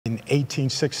In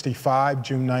 1865,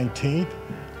 June 19th,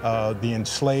 the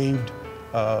enslaved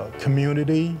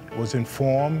community was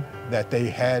informed that they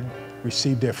had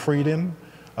received their freedom,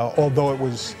 although it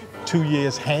was 2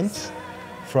 years hence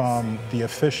from the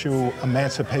official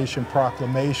Emancipation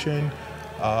Proclamation.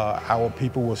 Our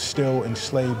people were still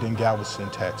enslaved in Galveston,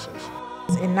 Texas.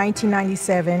 In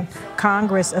 1997,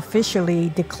 Congress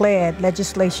officially declared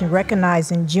legislation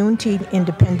recognizing Juneteenth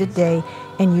Independent Day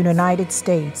in the United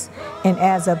States. And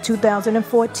as of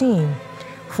 2014,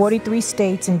 43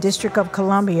 states and District of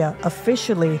Columbia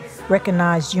officially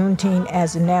recognized Juneteenth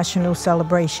as a national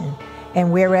celebration.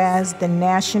 And whereas the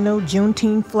national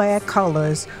Juneteenth flag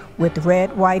colors with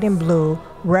red, white, and blue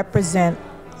represent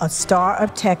a star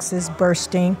of Texas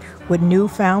bursting with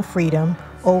newfound freedom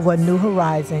over a new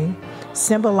horizon,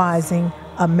 symbolizing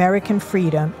American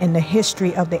freedom in the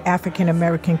history of the African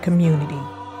American community.